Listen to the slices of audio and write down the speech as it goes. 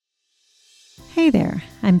Hey there,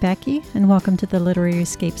 I'm Becky, and welcome to the Literary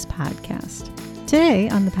Escapes podcast. Today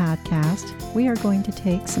on the podcast, we are going to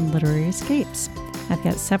take some literary escapes. I've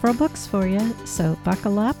got several books for you, so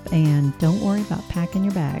buckle up and don't worry about packing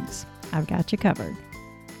your bags. I've got you covered.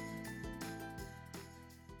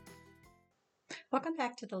 Welcome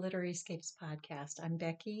back to the Literary Escapes podcast. I'm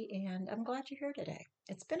Becky, and I'm glad you're here today.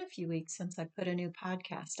 It's been a few weeks since I put a new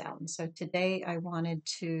podcast out, and so today I wanted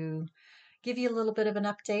to give you a little bit of an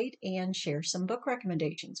update and share some book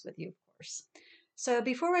recommendations with you, of course. So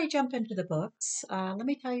before I jump into the books, let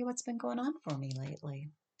me tell you what's been going on for me lately.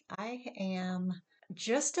 I am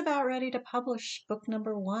just about ready to publish book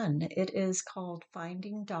number 1. It is called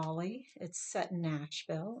Finding Dolly. It's set in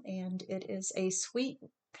Nashville, and it is a sweet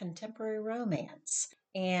contemporary romance.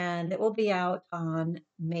 And it will be out on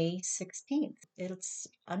May 16th. It's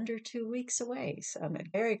under 2 weeks away, so I'm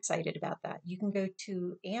very excited about that. You can go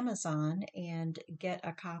to Amazon and get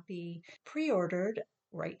a copy pre-ordered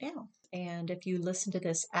right now. And if you listen to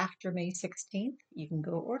this after May 16th, you can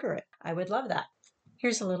go order it. I would love that.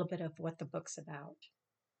 Here's a little bit of what the book's about.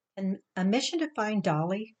 And a mission to find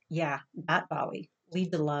Dolly, yeah, that Dolly,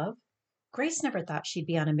 lead to love. Grace never thought she'd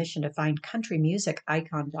be on a mission to find country music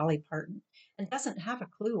icon Dolly Parton and doesn't have a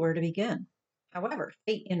clue where to begin. However,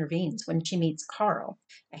 fate intervenes when she meets Carl,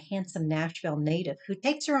 a handsome Nashville native who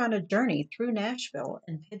takes her on a journey through Nashville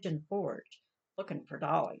and Pigeon Forge, looking for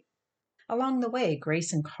Dolly. Along the way,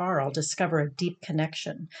 Grace and Carl discover a deep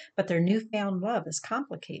connection, but their newfound love is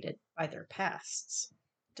complicated by their pasts.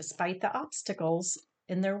 Despite the obstacles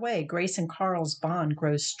in their way, Grace and Carl's bond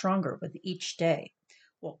grows stronger with each day.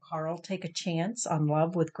 Will Carl take a chance on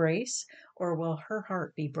love with Grace, or will her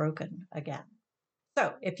heart be broken again?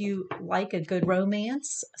 So, if you like a good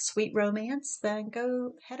romance, a sweet romance, then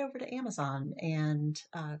go head over to Amazon and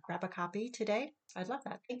grab a copy today. I'd love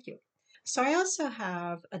that. Thank you. So, I also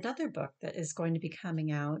have another book that is going to be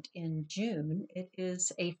coming out in June. It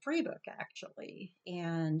is a free book, actually,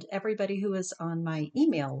 and everybody who is on my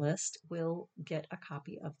email list will get a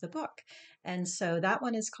copy of the book. And so that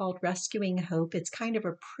one is called Rescuing Hope. It's kind of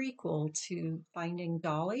a prequel to Finding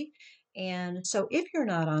Dolly. And so if you're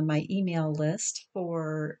not on my email list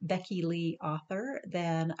for Becky Lee Author,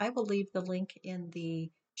 then I will leave the link in the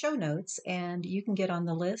show notes and you can get on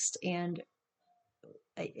the list, and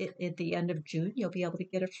at the end of June, you'll be able to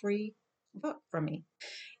get a free book from me.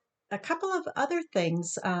 A couple of other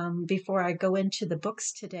things before I go into the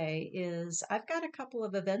books today is I've got a couple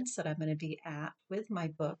of events that I'm going to be at with my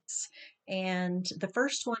books. And the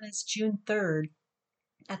first one is June 3rd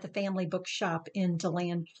at the Family Bookshop in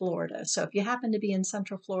DeLand, Florida. So if you happen to be in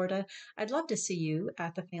Central Florida, I'd love to see you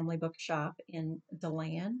at the Family Bookshop in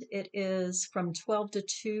DeLand. It is from 12 to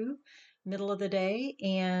 2, middle of the day,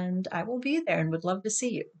 and I will be there and would love to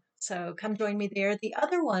see you. So come join me there. The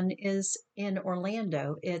other one is in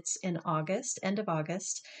Orlando. It's in August, end of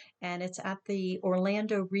August, and it's at the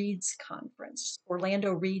Orlando Reads Conference,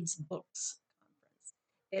 Orlando Reads Books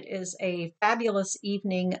Conference. It is a fabulous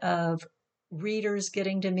evening of readers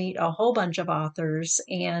getting to meet a whole bunch of authors,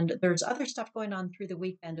 and there's other stuff going on through the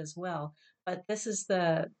weekend as well. But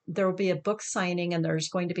there will be a book signing, and there's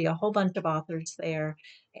going to be a whole bunch of authors there,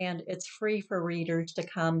 and it's free for readers to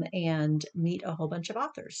come and meet a whole bunch of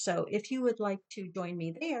authors. So if you would like to join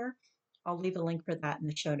me there, I'll leave a link for that in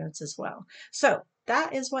the show notes as well. So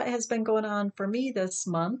that is what has been going on for me this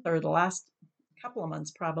month, or the last couple of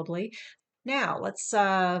months probably. Now let's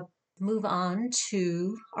move on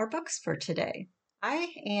to our books for today.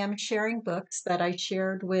 I am sharing books that I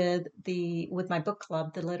shared with my book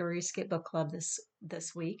club, the Literary Escape Book Club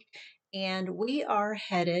this week, and we are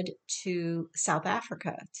headed to South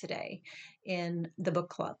Africa today in the book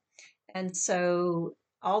club. And so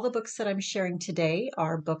all the books that I'm sharing today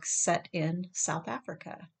are books set in South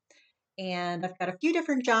Africa. And I've got a few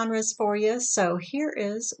different genres for you. So here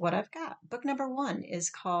is what I've got. Book number 1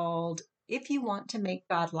 is called If You Want to Make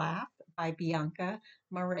God Laugh by Bianca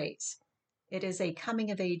Marais. It is a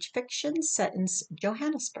coming-of-age fiction set in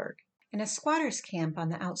Johannesburg. In a squatter's camp on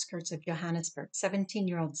the outskirts of Johannesburg,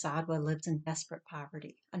 17-year-old Zadwa lives in desperate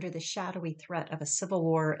poverty under the shadowy threat of a civil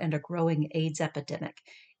war and a growing AIDS epidemic.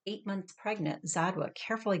 8 months pregnant, Zadwa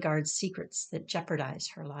carefully guards secrets that jeopardize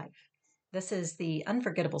her life. This is the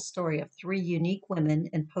unforgettable story of 3 unique women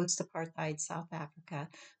in post-apartheid South Africa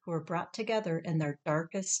who are brought together in their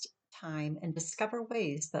darkest time and discover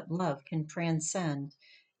ways that love can transcend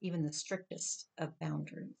even the strictest of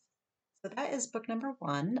boundaries. So that is book number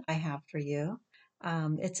 1 I have for you.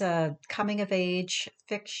 It's a coming-of-age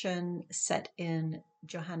fiction set in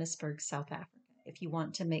Johannesburg, South Africa. If You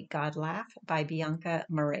Want to Make God Laugh by Bianca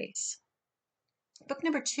Marais. Book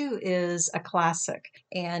number two is a classic.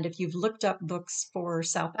 And if you've looked up books for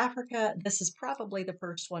South Africa, this is probably the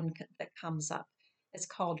first one that comes up. It's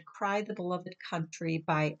called Cry the Beloved Country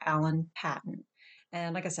by Alan Paton.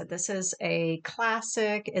 And like I said, this is a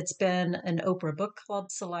classic. It's been an Oprah Book Club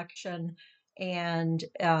selection and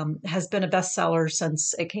has been a bestseller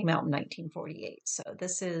since it came out in 1948. So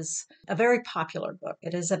this is a very popular book.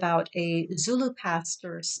 It is about a Zulu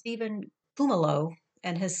pastor, Stephen Pumalo,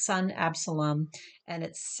 and his son Absalom, and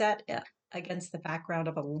it's set against the background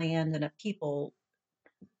of a land and a people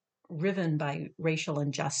riven by racial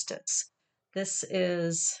injustice. This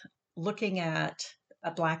is looking at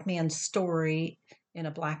a Black man's story in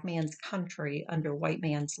a Black man's country under white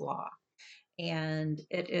man's law. And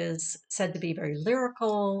it is said to be very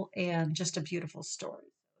lyrical and just a beautiful story.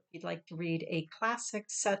 If you'd like to read a classic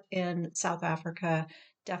set in South Africa,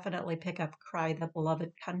 definitely pick up Cry the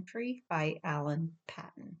Beloved Country by Alan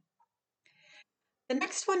Paton. The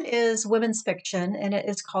next one is women's fiction, and it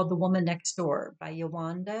is called The Woman Next Door by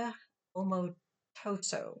Yewande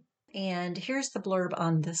Omotoso. And here's the blurb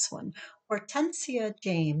on this one. Hortensia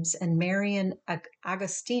James and Marian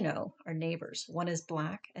Agostino are neighbors. One is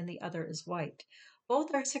black and the other is white.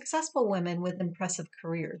 Both are successful women with impressive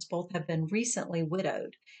careers. Both have been recently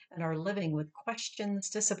widowed and are living with questions,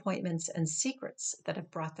 disappointments, and secrets that have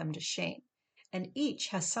brought them to shame. And each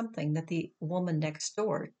has something that the woman next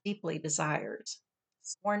door deeply desires.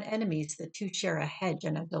 Sworn enemies, the two share a hedge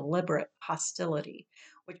and a deliberate hostility,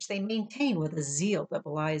 which they maintain with a zeal that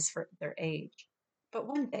belies for their age. But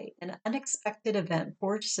one day, an unexpected event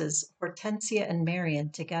forces Hortensia and Marian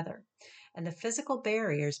together, and the physical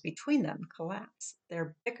barriers between them collapse.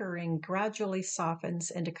 Their bickering gradually softens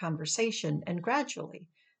into conversation, and gradually,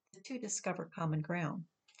 the two discover common ground.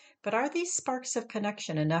 But are these sparks of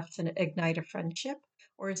connection enough to ignite a friendship,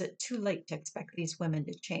 or is it too late to expect these women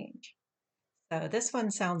to change? So this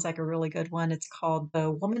one sounds like a really good one. It's called The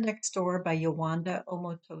Woman Next Door by Yewande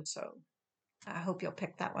Omotoso. I hope you'll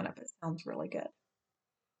pick that one up. It sounds really good.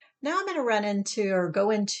 Now I'm going to run into or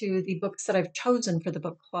go into the books that I've chosen for the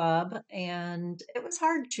book club. And it was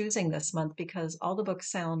hard choosing this month because all the books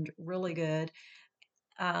sound really good.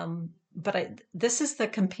 But this is the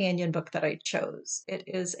companion book that I chose. It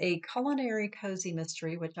is a culinary cozy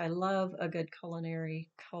mystery, which I love a good culinary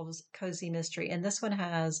cozy mystery. And this one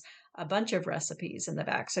has a bunch of recipes in the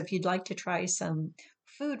back. So if you'd like to try some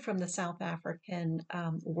food from the South African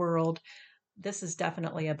world, this is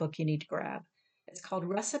definitely a book you need to grab. It's called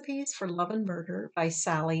Recipes for Love and Murder by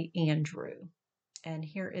Sally Andrew. And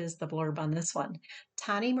here is the blurb on this one.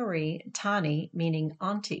 Tani Marie, Tani meaning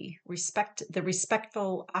auntie, the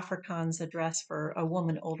respectful Afrikaans address for a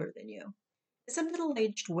woman older than you, is a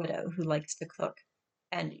middle-aged widow who likes to cook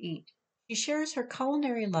and eat. She shares her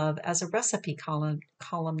culinary love as a recipe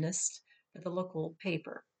columnist for the local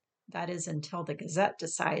paper. That is until the Gazette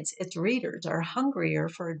decides its readers are hungrier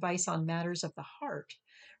for advice on matters of the heart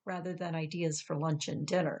rather than ideas for lunch and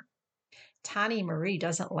dinner. Tani Marie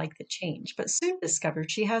doesn't like the change, but soon discovers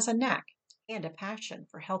she has a knack and a passion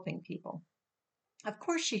for helping people. Of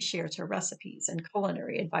course, she shares her recipes and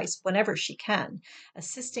culinary advice whenever she can,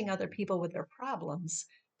 assisting other people with their problems.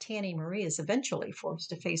 Tani Marie is eventually forced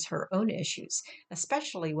to face her own issues,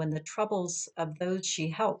 especially when the troubles of those she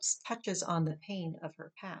helps touches on the pain of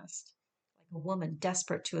her past, like a woman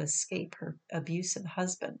desperate to escape her abusive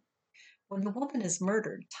husband. When the woman is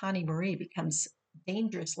murdered, Tani Marie becomes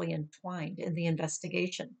dangerously entwined in the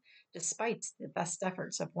investigation, despite the best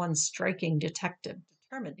efforts of one striking detective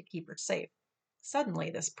determined to keep her safe.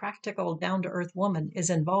 Suddenly, this practical, down to earth woman is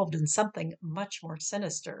involved in something much more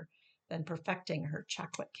sinister than perfecting her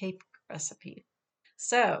chocolate cake recipe.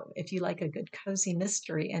 So, if you like a good cozy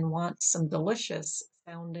mystery and want some delicious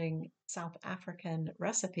sounding South African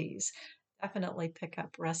recipes, definitely pick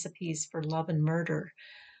up Recipes for Love and Murder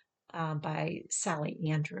by Sally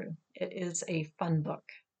Andrew. It is a fun book.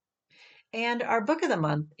 And our book of the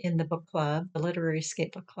month in the book club, the Literary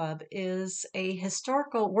Escape Book Club, is a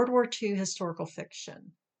historical World War II historical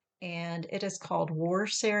fiction. And it is called War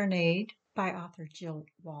Serenade by author Jill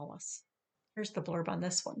Wallace. Here's the blurb on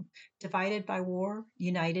this one. Divided by war,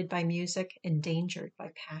 united by music, endangered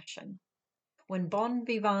by passion. When bon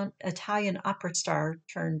vivant Italian opera star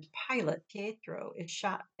turned pilot Pietro is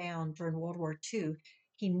shot down during World War II,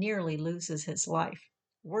 he nearly loses his life.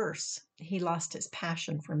 Worse, he lost his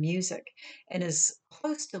passion for music and is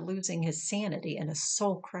close to losing his sanity in a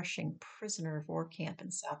soul crushing prisoner of war camp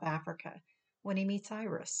in South Africa when he meets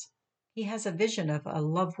Iris. He has a vision of a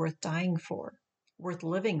love worth dying for, worth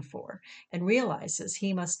living for, and realizes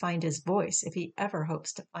he must find his voice if he ever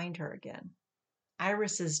hopes to find her again.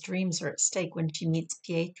 Iris's dreams are at stake when she meets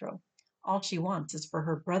Pietro. All she wants is for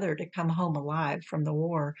her brother to come home alive from the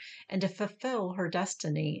war and to fulfill her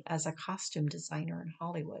destiny as a costume designer in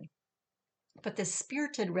Hollywood. But this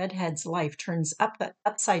spirited redhead's life turns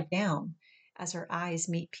upside down as her eyes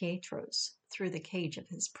meet Pietro's through the cage of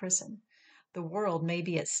his prison. The world may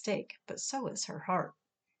be at stake, but so is her heart.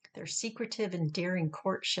 Their secretive and daring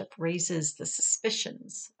courtship raises the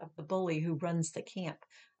suspicions of the bully who runs the camp,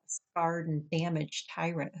 a scarred and damaged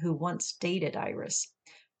tyrant who once dated Iris.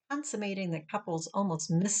 Consummating the couple's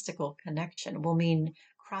almost mystical connection will mean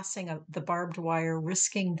crossing the barbed wire,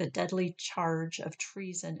 risking the deadly charge of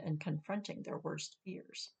treason, and confronting their worst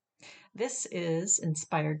fears. This is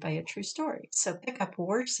inspired by a true story. So pick up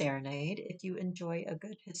War Serenade if you enjoy a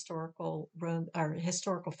good historical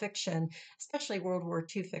fiction, especially World War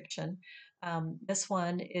II fiction. This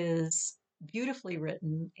one is beautifully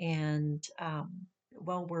written and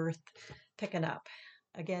well worth picking up.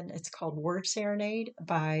 Again, it's called War Serenade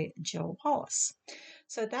by Jill Wallace.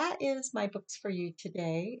 So that is my books for you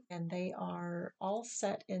today, and they are all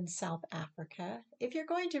set in South Africa. If you're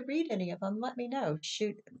going to read any of them, let me know.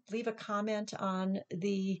 Leave a comment on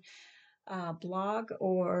the blog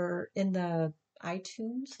or in the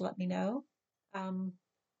iTunes. Let me know.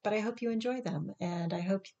 But I hope you enjoy them, and I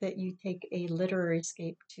hope that you take a literary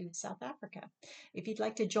escape to South Africa. If you'd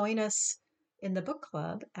like to join us in the book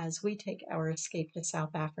club as we take our escape to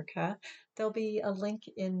South Africa, there'll be a link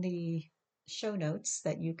in the show notes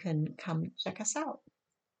that you can come check us out.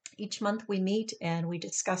 Each month we meet and we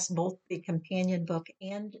discuss both the companion book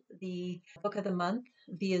and the book of the month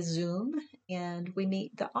via Zoom, and we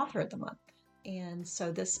meet the author of the month. And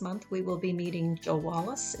so this month we will be meeting Jill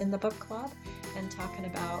Wallace in the book club and talking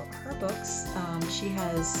about her books. She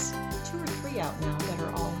has 2 or 3 out now that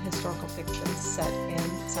are all historical fiction set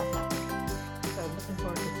in South Africa. So looking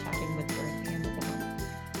forward to chatting with her at the end of the month.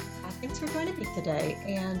 Thanks for joining me today,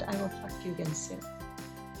 and I will talk to you again soon.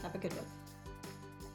 Have a good one.